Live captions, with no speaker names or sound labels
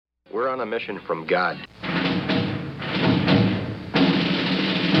We're on a mission from God.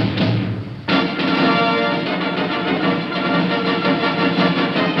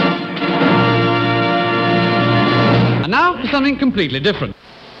 And now for something completely different.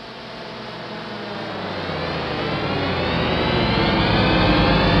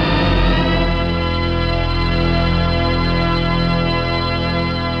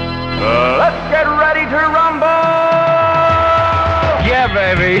 Let's get ready to rumble! Yeah,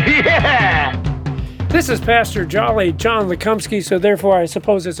 baby, yeah! This is Pastor Jolly John Lekumsky, so therefore I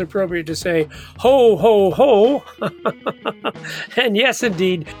suppose it's appropriate to say, ho, ho, ho. And yes,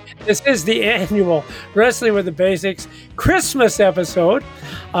 indeed, this is the annual Wrestling with the Basics Christmas episode.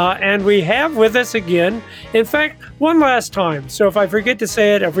 And we have with us again, in fact, one last time. So if I forget to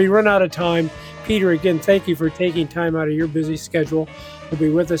say it, if we run out of time, Peter, again, thank you for taking time out of your busy schedule to be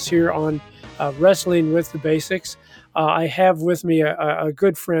with us here on Wrestling with the Basics. I have with me a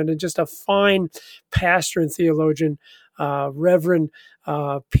good friend and just a fine pastor and theologian, Reverend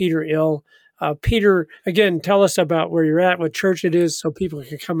Peter Ill. Peter, again, tell us about where you're at, what church it is, so people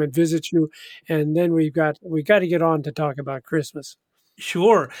can come and visit you. And then we got to get on to talk about Christmas.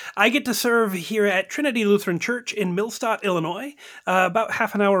 Sure. I get to serve here at Trinity Lutheran Church in Millstadt, Illinois, about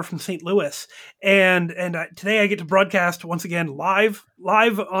half an hour from St. Louis. And today I get to broadcast once again live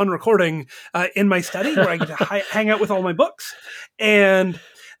on recording in my study where I get to hang out with all my books. And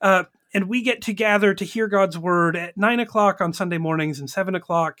we get to gather to hear God's word at 9 o'clock on Sunday mornings and 7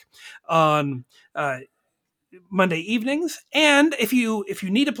 o'clock on Monday evenings. And if you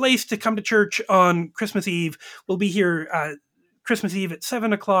need a place to come to church on Christmas Eve, we'll be here Christmas Eve at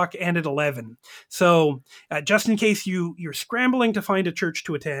 7 o'clock and at 11. So just in case you're scrambling to find a church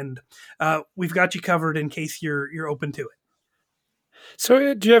to attend, we've got you covered in case you're open to it.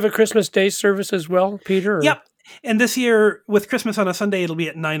 So do you have a Christmas Day service as well, Peter? Or? Yep. And this year with Christmas on a Sunday, it'll be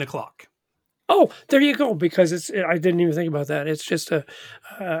at 9 o'clock. Oh, there you go. Because I didn't even think about that. It's just a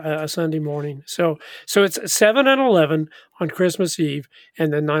Sunday morning. So it's 7 and 11 on Christmas Eve,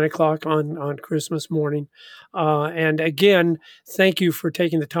 and then 9 o'clock on Christmas morning. And again, thank you for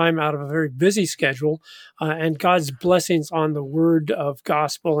taking the time out of a very busy schedule, and God's blessings on the word of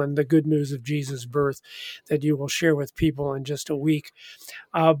gospel and the good news of Jesus' birth that you will share with people in just a week.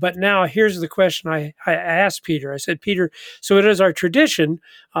 But now here's the question I asked Peter. I said, Peter, so it is our tradition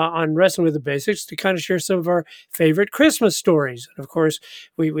on Wrestling with the Basics to kind of share some of our favorite Christmas stories. And of course,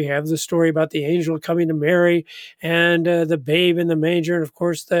 we have the story about the angel coming to Mary and the babe in the manger, and of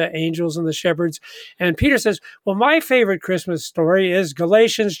course the angels and the shepherds. And Peter says, well, my favorite Christmas story is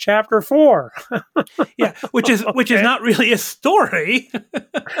Galatians chapter 4. Yeah, which is not really a story.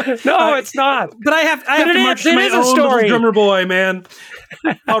 No, it's not. But I have to march to my own little drummer boy, man.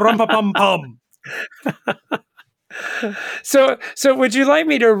 Rum-pa-pum-pum. So would you like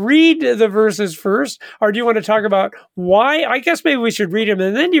me to read the verses first, or do you want to talk about why? I guess maybe we should read them,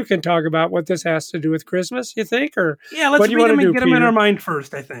 and then you can talk about what this has to do with Christmas, you think? Or yeah, let's read them and get them in our mind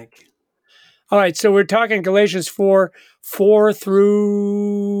first, I think. All right, so we're talking Galatians 4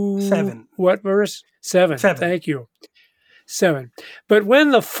 through 7. What verse? 7. 7. Thank you. 7. But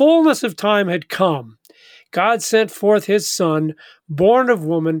when the fullness of time had come, God sent forth his Son, born of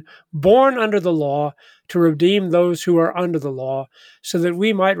woman, born under the law, to redeem those who are under the law, so that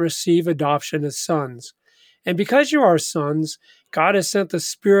we might receive adoption as sons. And because you are sons, God has sent the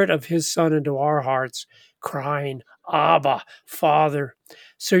Spirit of his Son into our hearts, crying, Abba, Father.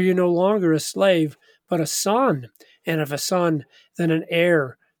 So you're no longer a slave, but a son, and if a son, then an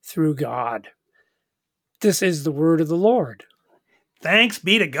heir through God. This is the word of the Lord. Thanks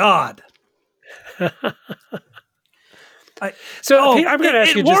be to God. I'm going to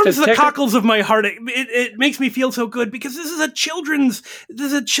ask you just it warms the cockles of my heart. It makes me feel so good because this is a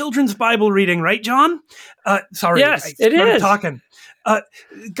children's Bible reading, right, John? Sorry, yes, it is. Talking.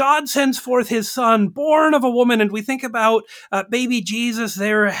 God sends forth his Son, born of a woman, and we think about baby Jesus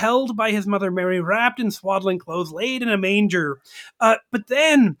there, held by his mother Mary, wrapped in swaddling clothes, laid in a manger. But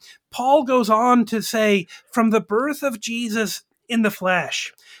then Paul goes on to say, from the birth of Jesus in the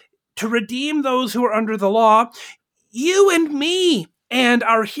flesh, to redeem those who are under the law, you and me and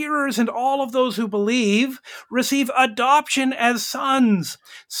our hearers and all of those who believe receive adoption as sons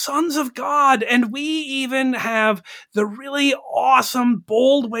of God. And we even have the really awesome,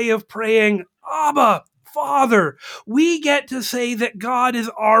 bold way of praying, Abba, Father. We get to say that God is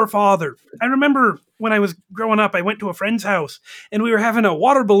our Father. I remember when I was growing up, I went to a friend's house and we were having a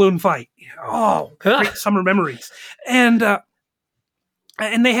water balloon fight. Oh, great summer memories. And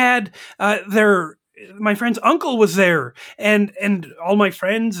they had my friend's uncle was there, and all my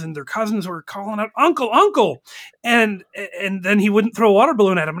friends and their cousins were calling out, "Uncle, uncle," and then he wouldn't throw a water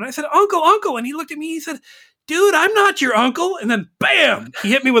balloon at him, and I said, "Uncle, uncle," and he looked at me, he said, "Dude, I'm not your uncle," and then bam, he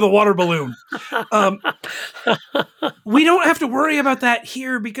hit me with a water balloon. We don't have to worry about that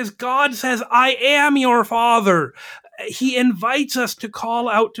here because God says, "I am your father." He invites us to call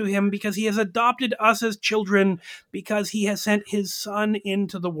out to him because he has adopted us as children, because he has sent his son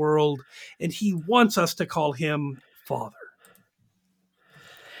into the world, and he wants us to call him Father.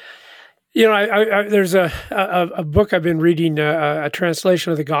 You know, there's a book I've been reading, a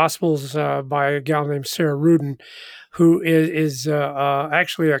translation of the Gospels by a gal named Sarah Rudin, who is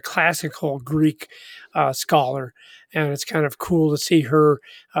actually a classical Greek scholar. And it's kind of cool to see her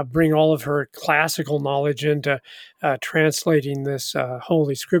bring all of her classical knowledge into translating this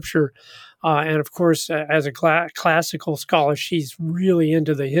Holy Scripture. And of course, as a classical scholar, she's really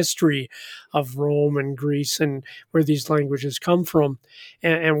into the history of Rome and Greece and where these languages come from.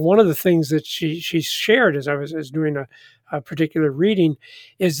 And one of the things that she shared as I was doing a particular reading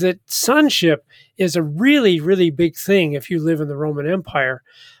is that sonship is a really, really big thing if you live in the Roman Empire.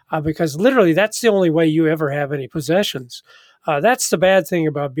 Because literally that's the only way you ever have any possessions. That's the bad thing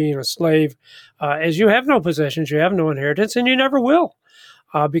about being a slave, is you have no possessions, you have no inheritance, and you never will.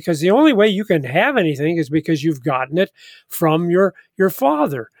 Because the only way you can have anything is because you've gotten it from your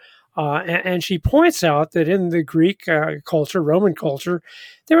father. And she points out that in the Greek culture, Roman culture,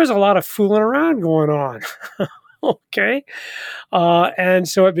 there was a lot of fooling around going on. Okay. And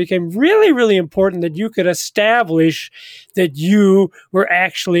so it became really, really important that you could establish that you were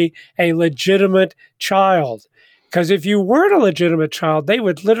actually a legitimate child. Because if you weren't a legitimate child, they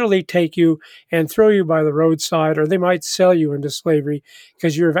would literally take you and throw you by the roadside, or they might sell you into slavery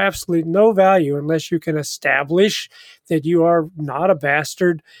because you're of absolutely no value unless you can establish that you are not a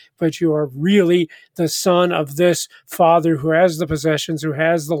bastard, but you are really the son of this father who has the possessions, who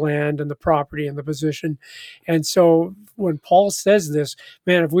has the land and the property and the position. And so when Paul says this,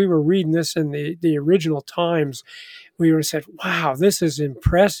 man, if we were reading this in the original times, we would have said, wow, this is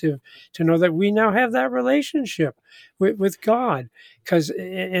impressive to know that we now have that relationship with God. Because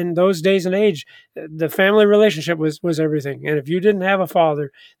in those days and age, the family relationship was everything. And if you didn't have a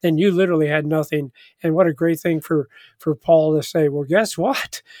father, then you literally had nothing. And what a great thing for Paul to say, well, guess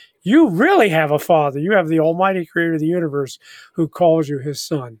what? You really have a father. You have the almighty creator of the universe who calls you his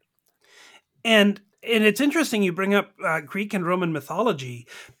son. And it's interesting you bring up Greek and Roman mythology,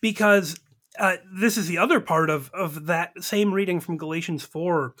 because this is the other part of that same reading from Galatians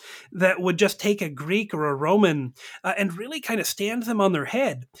 4 that would just take a Greek or a Roman and really kind of stand them on their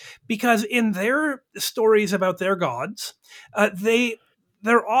head. Because in their stories about their gods,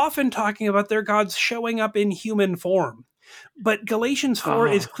 they're often talking about their gods showing up in human form. But Galatians 4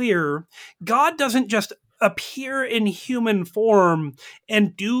 is clear. God doesn't just appear in human form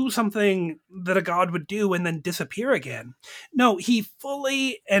and do something that a god would do and then disappear again. No, he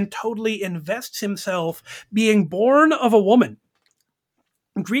fully and totally invests himself being born of a woman.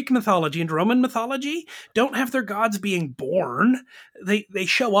 Greek mythology and Roman mythology don't have their gods being born. They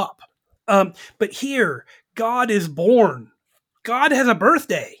show up. But here, God is born. God has a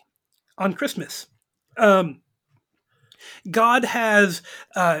birthday on Christmas. God has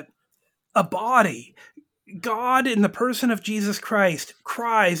a body. God, in the person of Jesus Christ,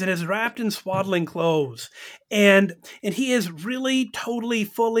 cries and is wrapped in swaddling clothes. And he is really, totally,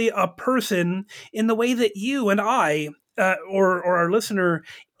 fully a person in the way that you and I, or our listener,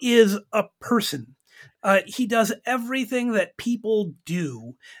 is a person. He does everything that people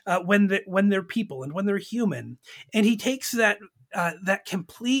do when they're people and when they're human. And he takes that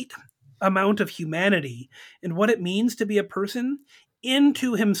complete amount of humanity and what it means to be a person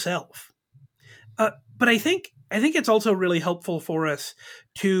into himself. But I think it's also really helpful for us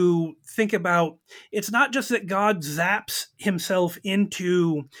to think about, it's not just that God zaps himself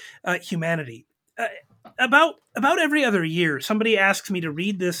into humanity. About every other year, somebody asks me to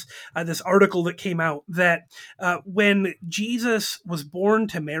read this article that came out that when Jesus was born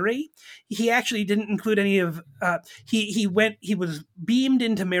to Mary, he actually didn't include any of he was beamed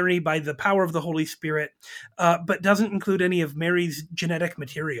into Mary by the power of the Holy Spirit, but doesn't include any of Mary's genetic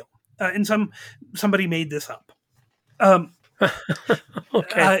material. And somebody made this up.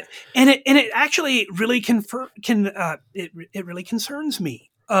 Okay. And it actually really it really concerns me.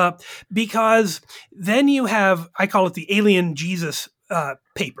 Because then you have, I call it the alien Jesus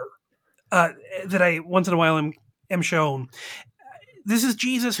paper that I once in a while am shown. This is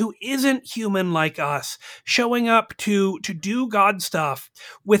Jesus who isn't human like us, showing up to do God stuff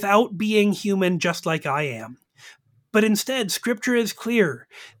without being human just like I am. But instead, Scripture is clear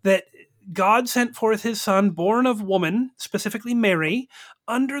that God sent forth his son, born of woman, specifically Mary,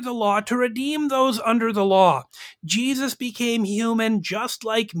 under the law to redeem those under the law. Jesus became human just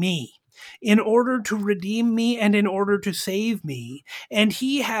like me in order to redeem me and in order to save me. And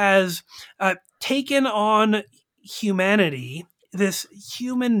he has taken on humanity, this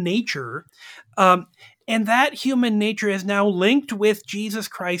human nature, and that human nature is now linked with Jesus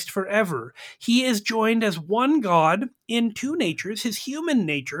Christ forever. He is joined as one God in two natures, his human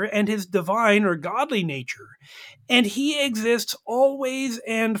nature and his divine or godly nature. And he exists always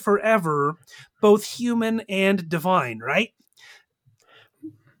and forever, both human and divine, right?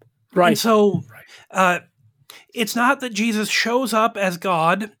 Right. And so it's not that Jesus shows up as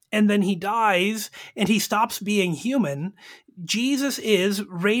God and then he dies and he stops being human. Jesus is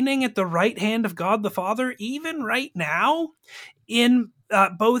reigning at the right hand of God the Father, even right now, in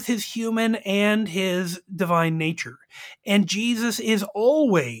both his human and his divine nature. And Jesus is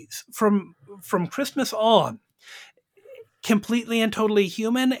always, from Christmas on, completely and totally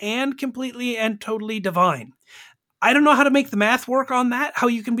human and completely and totally divine. I don't know how to make the math work on that, how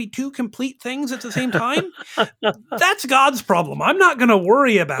you can be two complete things at the same time. That's God's problem. I'm not going to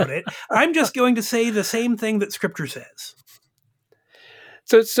worry about it. I'm just going to say the same thing that Scripture says.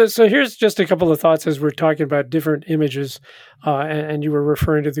 So here's just a couple of thoughts as we're talking about different images, and you were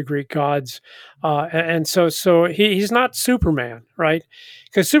referring to the Greek gods, and so he's not Superman, right?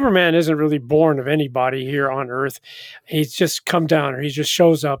 Because Superman isn't really born of anybody here on Earth. He's just come down, or he just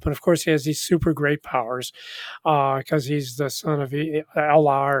shows up, and of course he has these super great powers, because he's the son of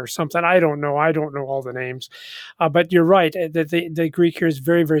Allah or something. I don't know all the names, but you're right. The Greek here is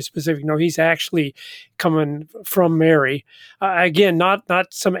very, very specific. No, he's actually coming from Mary. Again, not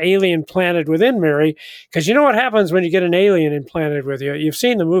some alien planted within Mary, because you know what happens when you get an alien implanted with you. You've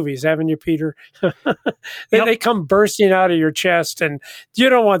seen the movies, haven't you, Peter? They come bursting out of your chest, and you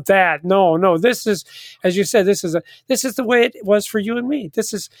don't want that. No. This is, as you said, this is the way it was for you and me.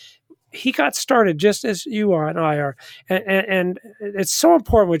 He got started just as you are and I are. And it's so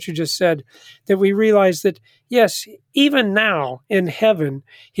important what you just said, that we realize that, yes, even now in heaven,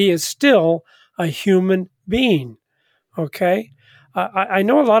 he is still a human being. Okay? I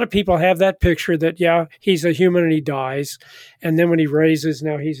know a lot of people have that picture that, yeah, he's a human and he dies. And then when he raises,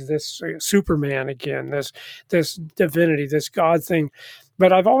 now he's this Superman again, this divinity, this God thing.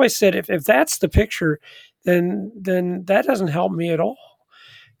 But I've always said, if that's the picture, then that doesn't help me at all.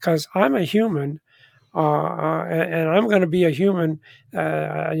 Because I'm a human, and I'm going to be a human,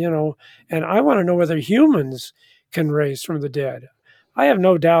 and I want to know whether humans can raise from the dead. I have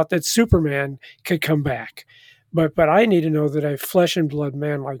no doubt that Superman could come back. But I need to know that a flesh and blood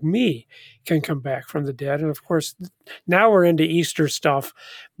man like me can come back from the dead. And of course, now we're into Easter stuff,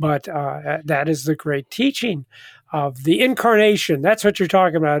 but that is the great teaching of the incarnation. That's what you're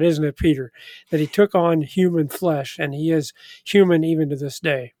talking about, isn't it, Peter? That he took on human flesh, and he is human even to this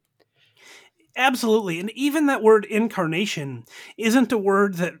day. Absolutely. And even that word incarnation isn't a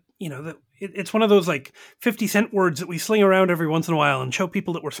word that, it's one of those like 50-cent words that we sling around every once in a while and show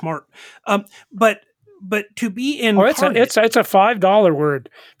people that we're smart. But to be incarnate... it's a $5 word,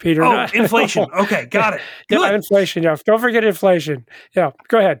 Peter. Oh, inflation. Okay, got it. Good. Yeah, inflation. Yeah, don't forget inflation. Yeah,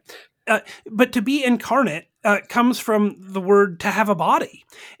 go ahead. But to be incarnate comes from the word to have a body.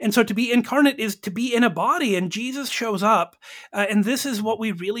 And so to be incarnate is to be in a body, and Jesus shows up. And this is what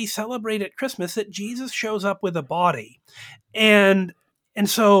we really celebrate at Christmas, that Jesus shows up with a body. And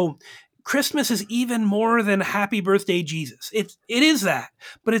so Christmas is even more than happy birthday, Jesus. It is that,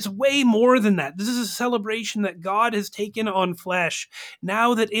 but it's way more than that. This is a celebration that God has taken on flesh.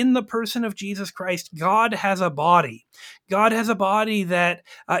 Now that in the person of Jesus Christ, God has a body. God has a body that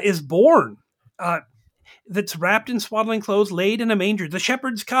is born, that's wrapped in swaddling clothes, laid in a manger. The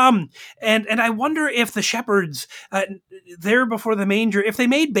shepherds come, and I wonder if the shepherds there before the manger, if they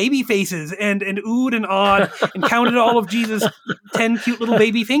made baby faces and oohed and awed and counted all of Jesus' 10 cute little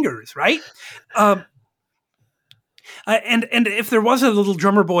baby fingers, right? And if there was a little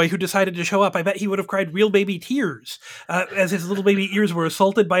drummer boy who decided to show up, I bet he would have cried real baby tears as his little baby ears were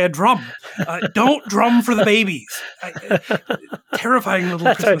assaulted by a drum. Don't drum for the babies. Terrifying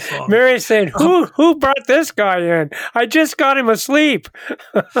little Christmas song. Mary's saying, who brought this guy in? I just got him asleep.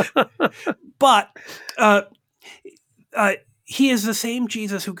 But he is the same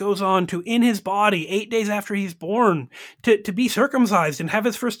Jesus who goes on to, in his body, 8 days after he's born, to be circumcised and have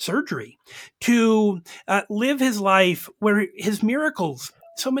his first surgery, to live his life where his miracles,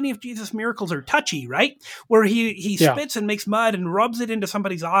 so many of Jesus' miracles are touchy, right? Where he spits and makes mud and rubs it into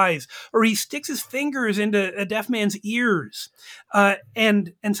somebody's eyes, or he sticks his fingers into a deaf man's ears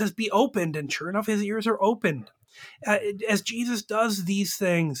and says, be opened. And sure enough, his ears are opened. As Jesus does these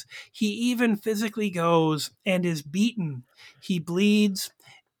things, he even physically goes and is beaten. He bleeds.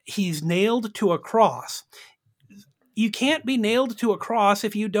 He's nailed to a cross. You can't be nailed to a cross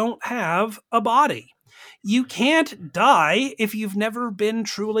if you don't have a body. You can't die if you've never been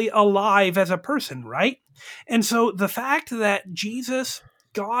truly alive as a person, right? And so the fact that Jesus,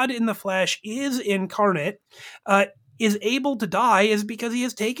 God in the flesh, is incarnate, is able to die is because he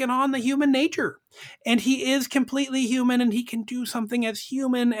has taken on the human nature. And he is completely human, and he can do something as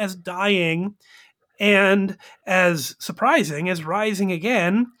human as dying and as surprising as rising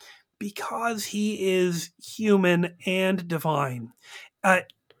again, because he is human and divine.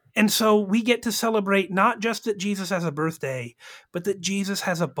 And so we get to celebrate not just that Jesus has a birthday, but that Jesus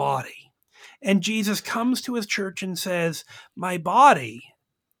has a body. And Jesus comes to his church and says, my body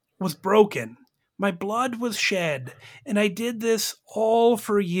was broken, my blood was shed, and I did this all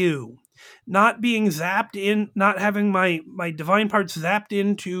for you. Not being zapped in, not having my divine parts zapped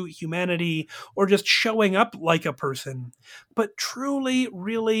into humanity or just showing up like a person, but truly,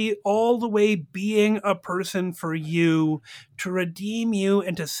 really all the way being a person for you, to redeem you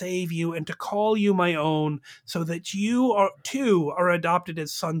and to save you and to call you my own, so that you too are adopted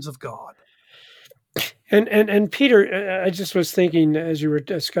as sons of God. And Peter, I just was thinking as you were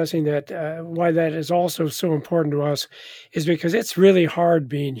discussing that, why that is also so important to us is because it's really hard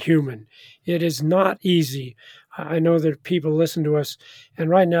being human. It is not easy. I know that people listen to us, and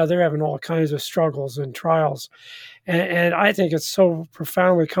right now they're having all kinds of struggles and trials. And I think it's so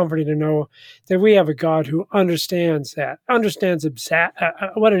profoundly comforting to know that we have a God who understands that, understands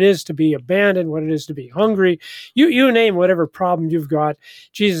what it is to be abandoned, what it is to be hungry. You name whatever problem you've got,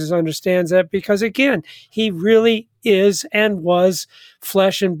 Jesus understands that because, again, he really is and was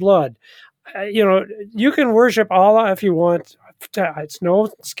flesh and blood. You can worship Allah if you want. It's no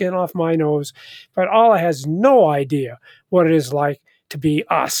skin off my nose, but Allah has no idea what it is like to be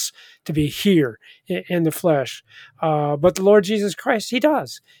us, to be here in the flesh. But the Lord Jesus Christ, he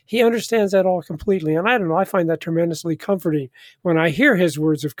does. He understands that all completely. And I don't know, I find that tremendously comforting when I hear his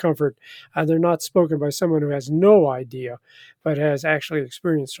words of comfort. They're not spoken by someone who has no idea, but has actually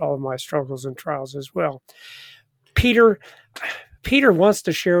experienced all of my struggles and trials as well. Peter wants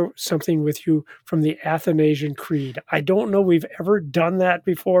to share something with you from the Athanasian Creed. I don't know we've ever done that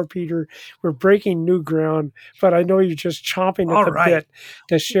before, Peter. We're breaking new ground, but I know you're just chomping at the bit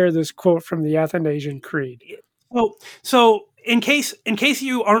to share this quote from the Athanasian Creed. So in case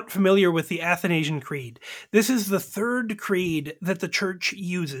you aren't familiar with the Athanasian Creed, this is the third creed that the church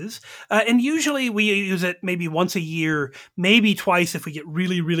uses. And usually we use it maybe once a year, maybe twice if we get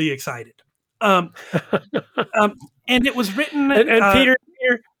really, really excited. And it was written. And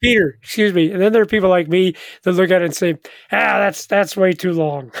Peter, excuse me. And then there are people like me that look at it and say, that's way too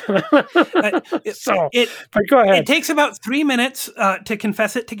long. But go ahead. It takes about 3 minutes to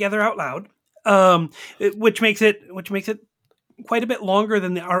confess it together out loud, which makes it quite a bit longer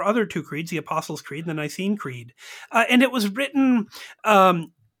than our other two creeds, the Apostles' Creed and the Nicene Creed. And it was written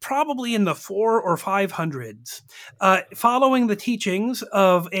probably in the 400s or 500s, following the teachings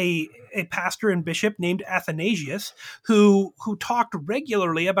of a pastor and bishop named Athanasius, who talked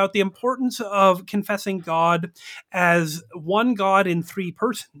regularly about the importance of confessing God as one God in three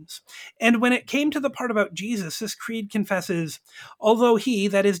persons. And when it came to the part about Jesus, this creed confesses, although he,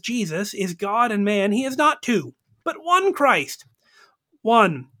 that is Jesus, is God and man, he is not two, but one Christ.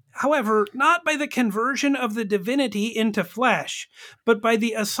 One. However, not by the conversion of the divinity into flesh, but by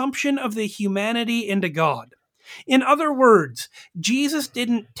the assumption of the humanity into God. In other words, Jesus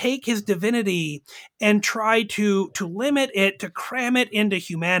didn't take his divinity and try to limit it, to cram it into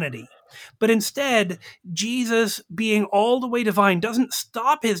humanity. But instead, Jesus, being all the way divine, doesn't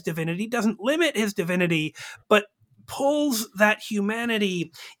stop his divinity, doesn't limit his divinity, but pulls that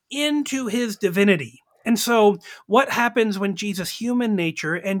humanity into his divinity. And so what happens when Jesus' human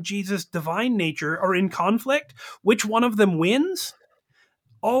nature and Jesus' divine nature are in conflict? Which one of them wins?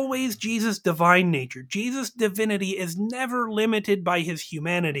 Always Jesus' divine nature. Jesus' divinity is never limited by his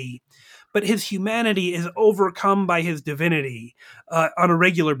humanity, but his humanity is overcome by his divinity on a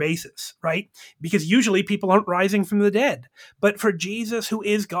regular basis, right? Because usually people aren't rising from the dead. But for Jesus, who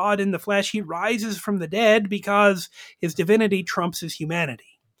is God in the flesh, he rises from the dead because his divinity trumps his humanity.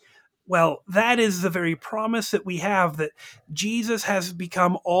 Well, that is the very promise that we have, that Jesus has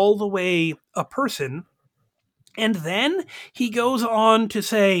become all the way a person. And then he goes on to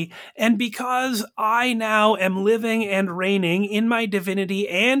say, and because I now am living and reigning in my divinity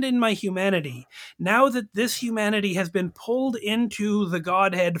and in my humanity, now that this humanity has been pulled into the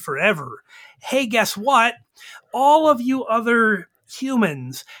Godhead forever, hey, guess what? All of you other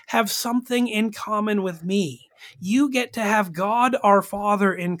humans have something in common with me. You get to have God our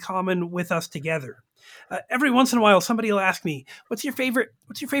Father in common with us together. Every once in a while, somebody will ask me, "What's your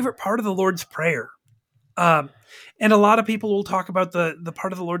favorite part of the Lord's Prayer?" And a lot of people will talk about the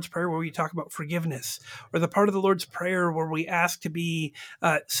part of the Lord's Prayer where we talk about forgiveness, or the part of the Lord's Prayer where we ask to be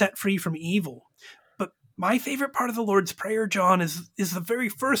set free from evil. But my favorite part of the Lord's Prayer, John, is the very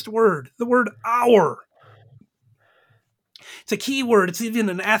first word, the word "our." It's a key word. It's even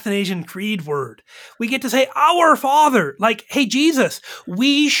an Athanasian Creed word. We get to say, "Our Father," like, "Hey, Jesus,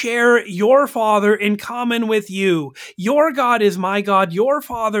 we share your Father in common with you. Your God is my God. Your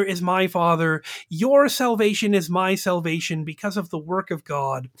Father is my Father. Your salvation is my salvation because of the work of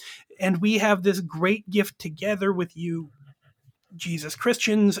God. And we have this great gift together with you, Jesus,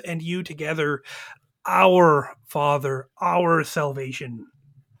 Christians and you together, our Father, our salvation."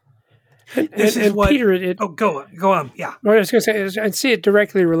 This is what Peter, go on. Yeah. What I was going to say, I see it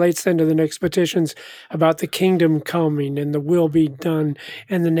directly relates then to the next petitions about the kingdom coming and the will be done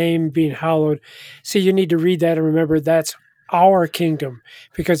and the name being hallowed. See, you need to read that and remember that's our kingdom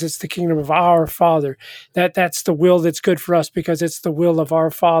because it's the kingdom of our Father. That's the will that's good for us because it's the will of our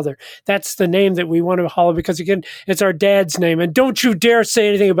Father. That's the name that we want to hallow because, again, it's our dad's name. And don't you dare say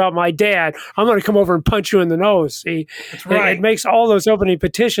anything about my dad. I'm going to come over and punch you in the nose. See, that's right. It makes all those opening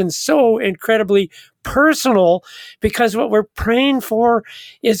petitions so incredibly personal because what we're praying for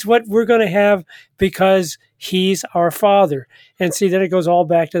is what we're going to have because he's our Father. And see, then it goes all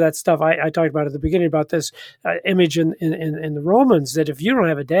back to that stuff I talked about at the beginning about this image in the Romans that if you don't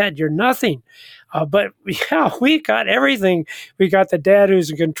have a dad, you're nothing. But yeah, we got everything. We got the dad who's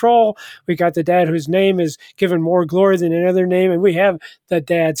in control. We got the dad whose name is given more glory than any other name. And we have the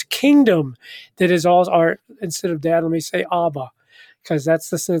dad's kingdom that is all our, instead of dad, let me say Abba, because that's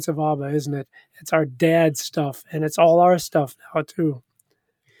the sense of Abba, isn't it? It's our dad stuff, and it's all our stuff now too.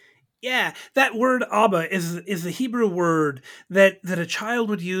 Yeah, that word Abba is the Hebrew word that a child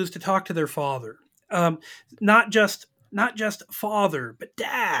would use to talk to their father. Not just father, but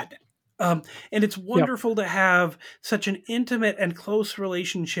dad. And it's wonderful to have such an intimate and close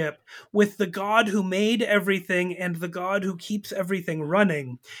relationship with the God who made everything and the God who keeps everything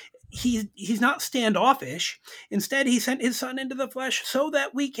running. He's not standoffish. Instead, he sent his son into the flesh so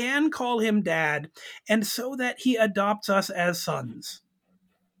that we can call him dad and so that he adopts us as sons.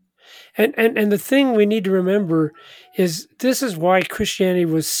 And the thing we need to remember is this is why Christianity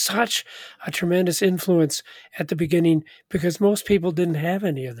was such a tremendous influence at the beginning, because most people didn't have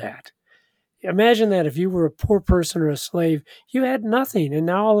any of that. Imagine that if you were a poor person or a slave, you had nothing. And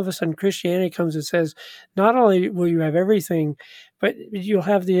now all of a sudden Christianity comes and says, not only will you have everything, but you'll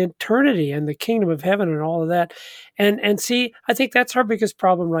have the eternity and the kingdom of heaven and all of that. And see, I think that's our biggest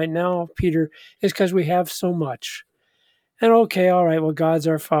problem right now, Peter, is because we have so much. And okay, all right, well, God's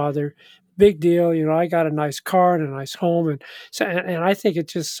our Father. Big deal. You know, I got a nice car and a nice home. And I think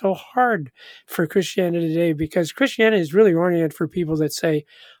it's just so hard for Christianity today because Christianity is really oriented for people that say,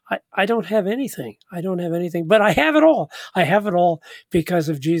 I don't have anything. I don't have anything, but I have it all. I have it all because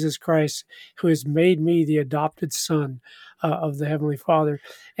of Jesus Christ, who has made me the adopted son of the Heavenly Father.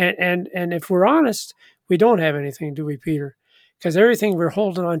 And if we're honest, we don't have anything, do we, Peter? Because everything we're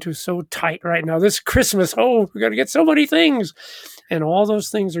holding on to is so tight right now. This Christmas, we're going to get so many things. And all those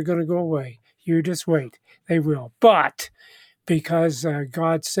things are going to go away. You just wait. They will. But because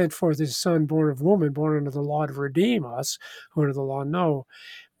God sent forth his son, born of woman, born under the law to redeem us, who under the law know,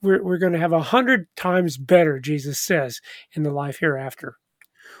 we're going to have 100 times better, Jesus says, in the life hereafter.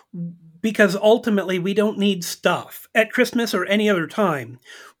 Because ultimately we don't need stuff. At Christmas or any other time,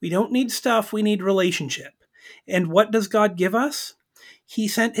 we don't need stuff, we need relationship. And what does God give us? He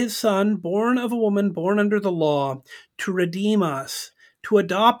sent his son, born of a woman, born under the law, to redeem us, to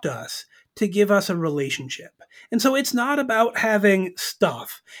adopt us, to give us a relationship. And so it's not about having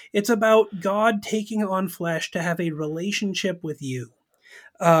stuff. It's about God taking on flesh to have a relationship with you.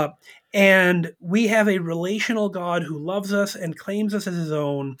 And we have a relational God who loves us and claims us as his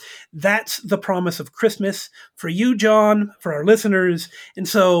own. That's the promise of Christmas for you, John, for our listeners. And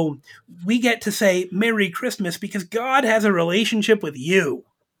so we get to say Merry Christmas because God has a relationship with you.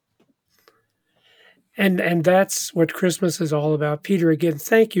 And that's what Christmas is all about. Peter, again,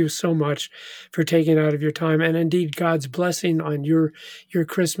 thank you so much for taking out of your time and indeed God's blessing on your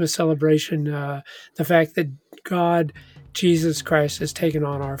Christmas celebration. The fact that God, Jesus Christ, has taken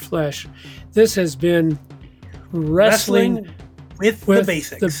on our flesh. This has been Wrestling with the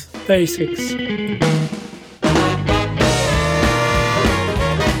Basics. The Basics.